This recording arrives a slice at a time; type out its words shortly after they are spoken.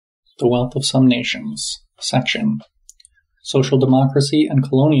The Wealth of Some Nations, section Social Democracy and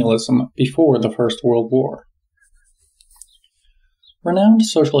Colonialism Before the First World War. Renowned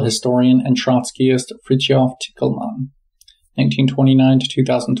social historian and Trotskyist Fritjof Tikelman, 1929 to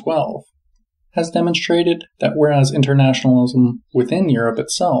 2012, has demonstrated that whereas internationalism within Europe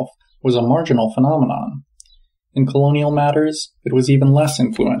itself was a marginal phenomenon, in colonial matters it was even less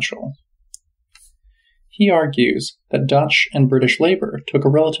influential. He argues that Dutch and British Labour took a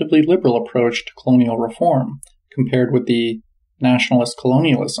relatively liberal approach to colonial reform compared with the nationalist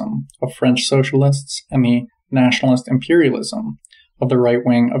colonialism of French socialists and the nationalist imperialism of the right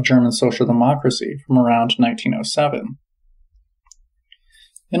wing of German social democracy from around 1907.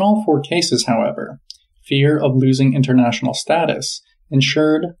 In all four cases, however, fear of losing international status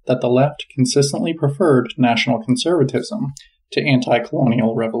ensured that the left consistently preferred national conservatism to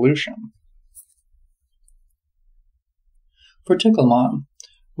anti-colonial revolution. For Tikelman,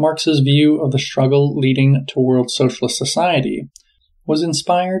 Marx's view of the struggle leading to world socialist society was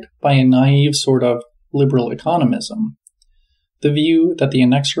inspired by a naive sort of liberal economism, the view that the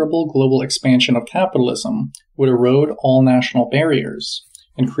inexorable global expansion of capitalism would erode all national barriers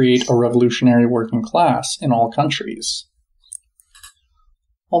and create a revolutionary working class in all countries.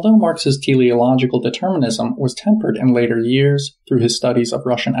 Although Marx's teleological determinism was tempered in later years through his studies of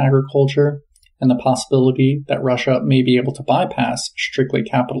Russian agriculture and the possibility that Russia may be able to bypass strictly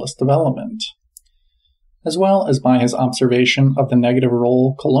capitalist development, as well as by his observation of the negative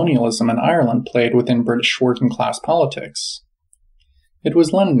role colonialism in Ireland played within British working-class politics, it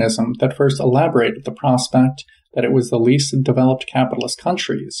was Leninism that first elaborated the prospect that it was the least developed capitalist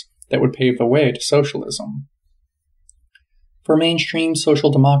countries that would pave the way to socialism. For mainstream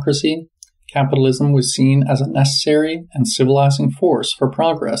social democracy, capitalism was seen as a necessary and civilizing force for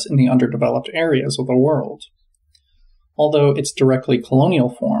progress in the underdeveloped areas of the world, although its directly colonial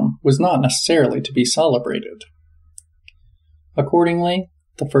form was not necessarily to be celebrated. Accordingly,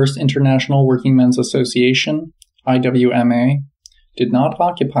 the First International Workingmen's Association, IWMA, did not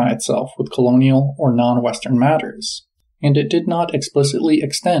occupy itself with colonial or non-Western matters, and it did not explicitly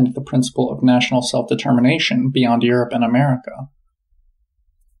extend the principle of national self-determination beyond Europe and America.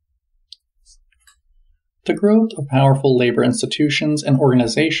 The growth of powerful labor institutions and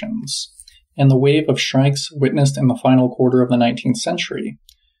organizations, and the wave of strikes witnessed in the final quarter of the 19th century,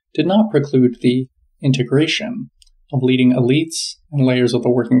 did not preclude the integration of leading elites and layers of the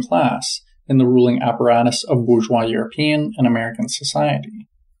working class in the ruling apparatus of bourgeois European and American society.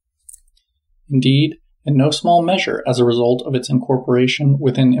 Indeed, in no small measure as a result of its incorporation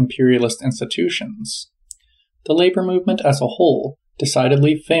within imperialist institutions, the labor movement as a whole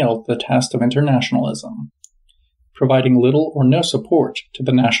decidedly failed the test of internationalism, providing little or no support to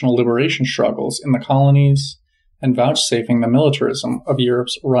the national liberation struggles in the colonies and vouchsafing the militarism of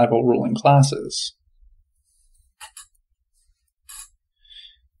Europe's rival ruling classes.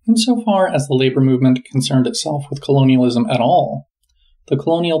 Insofar as the labor movement concerned itself with colonialism at all, the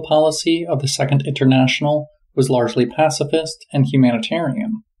colonial policy of the Second International was largely pacifist and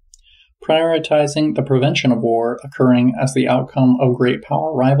humanitarian, prioritizing the prevention of war occurring as the outcome of great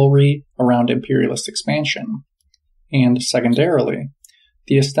power rivalry around imperialist expansion, and, secondarily,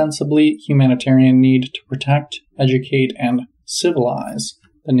 the ostensibly humanitarian need to protect, educate, and civilize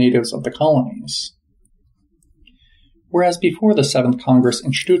the natives of the colonies. Whereas before the Seventh Congress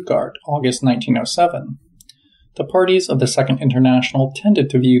in Stuttgart, August 1907, the parties of the Second International tended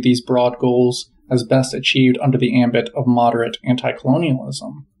to view these broad goals as best achieved under the ambit of moderate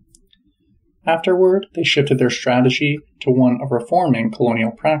anti-colonialism. Afterward, they shifted their strategy to one of reforming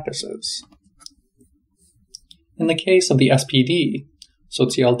colonial practices. In the case of the SPD,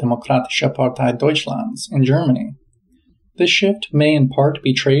 Sozialdemokratische Partei Deutschlands, in Germany, this shift may in part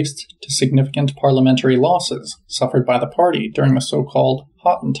be traced to significant parliamentary losses suffered by the party during the so-called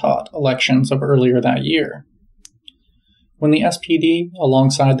Hottentot elections of earlier that year, when the SPD,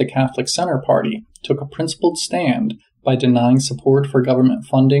 alongside the Catholic Center Party, took a principled stand by denying support for government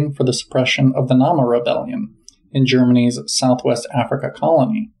funding for the suppression of the Nama Rebellion in Germany's Southwest Africa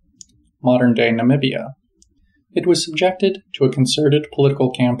colony, modern-day Namibia. It was subjected to a concerted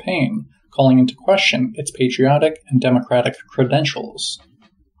political campaign calling into question its patriotic and democratic credentials.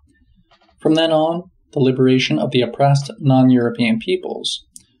 From then on, the liberation of the oppressed non-European peoples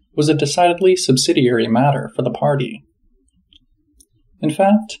was a decidedly subsidiary matter for the party. In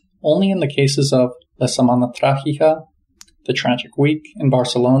fact, only in the cases of La Semana Trágica, the Tragic Week in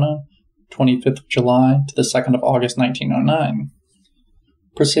Barcelona, 25th of July to the 2nd of August 1909,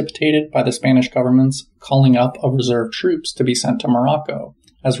 precipitated by the Spanish government's calling up of reserve troops to be sent to Morocco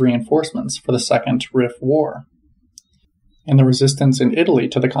as reinforcements for the Second Rif War, and the resistance in Italy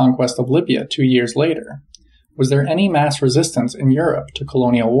to the conquest of Libya 2 years later, was there any mass resistance in Europe to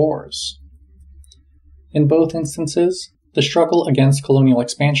colonial wars? In both instances, the struggle against colonial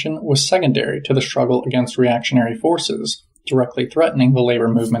expansion was secondary to the struggle against reactionary forces directly threatening the labor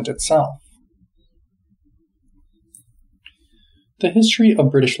movement itself. The history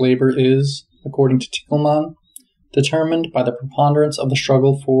of British labor is, according to Tickleman, determined by the preponderance of the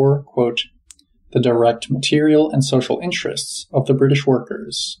struggle for, quote, the direct material and social interests of the British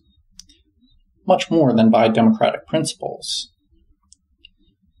workers, much more than by democratic principles.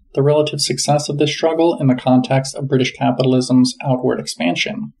 The relative success of this struggle in the context of British capitalism's outward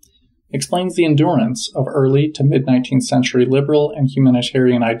expansion explains the endurance of early to mid-19th century liberal and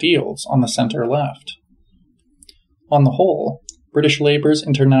humanitarian ideals on the center-left. On the whole, British labor's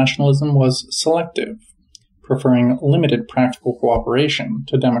internationalism was selective, preferring limited practical cooperation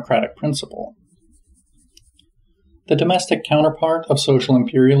to democratic principle. The domestic counterpart of social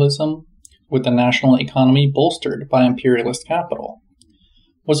imperialism, with the national economy bolstered by imperialist capital,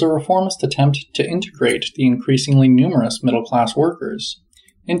 was a reformist attempt to integrate the increasingly numerous middle-class workers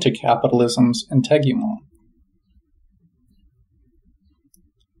into capitalism's integument.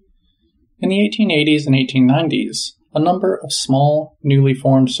 In the 1880s and 1890s, a number of small, newly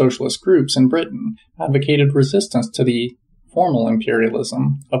formed socialist groups in Britain advocated resistance to the formal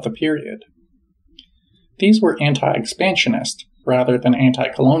imperialism of the period. These were anti-expansionist rather than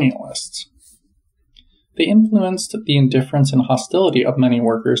anti-colonialists. They influenced the indifference and hostility of many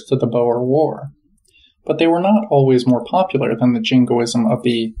workers to the Boer War, but they were not always more popular than the jingoism of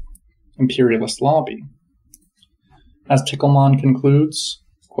the imperialist lobby. As Tickleman concludes,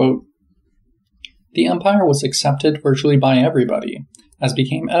 quote, the empire was accepted virtually by everybody, as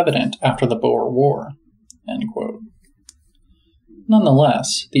became evident after the Boer War, end quote.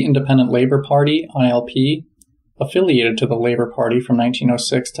 Nonetheless, the Independent Labour Party, ILP, affiliated to the Labour Party from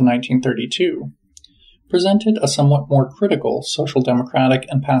 1906 to 1932, presented a somewhat more critical social democratic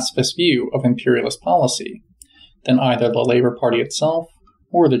and pacifist view of imperialist policy than either the Labour Party itself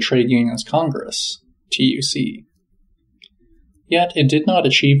or the Trade Unions Congress, TUC. Yet it did not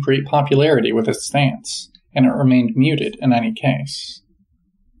achieve great popularity with its stance, and it remained muted in any case.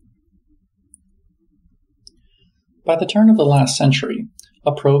 By the turn of the last century,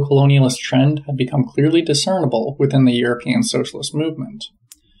 a pro-colonialist trend had become clearly discernible within the European socialist movement,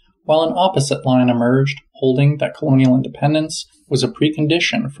 while an opposite line emerged holding that colonial independence was a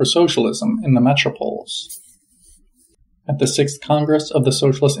precondition for socialism in the metropoles. At the 6th Congress of the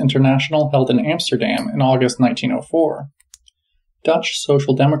Socialist International held in Amsterdam in August 1904, Dutch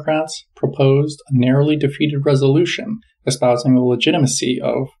Social Democrats proposed a narrowly defeated resolution espousing the legitimacy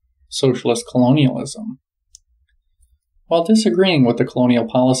of socialist colonialism. While disagreeing with the colonial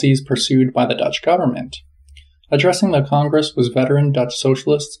policies pursued by the Dutch government, addressing the Congress was veteran Dutch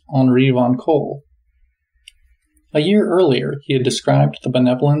socialist Henri van Cole. A year earlier, he had described the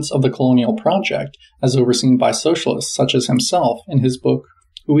benevolence of the colonial project as overseen by socialists such as himself in his book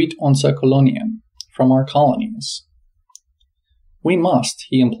Uit onze Koloniën, From Our Colonies. We must,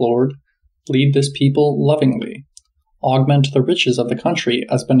 he implored, lead this people lovingly, augment the riches of the country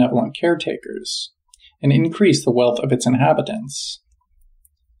as benevolent caretakers, and increase the wealth of its inhabitants.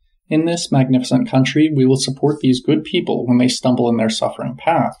 In this magnificent country we will support these good people when they stumble in their suffering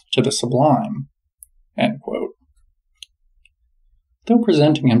path to the sublime. End quote. Though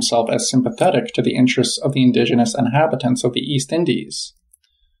presenting himself as sympathetic to the interests of the indigenous inhabitants of the East Indies,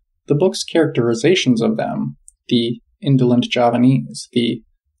 the book's characterizations of them, the indolent Javanese, the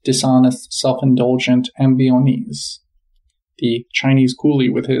dishonest, self-indulgent Ambionese, the Chinese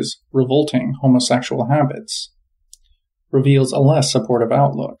coolie with his revolting homosexual habits, reveals a less supportive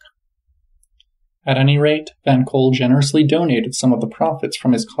outlook. At any rate, Van Cole generously donated some of the profits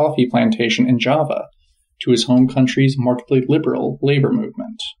from his coffee plantation in Java to his home country's markedly liberal labor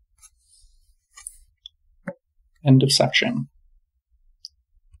movement. End of section.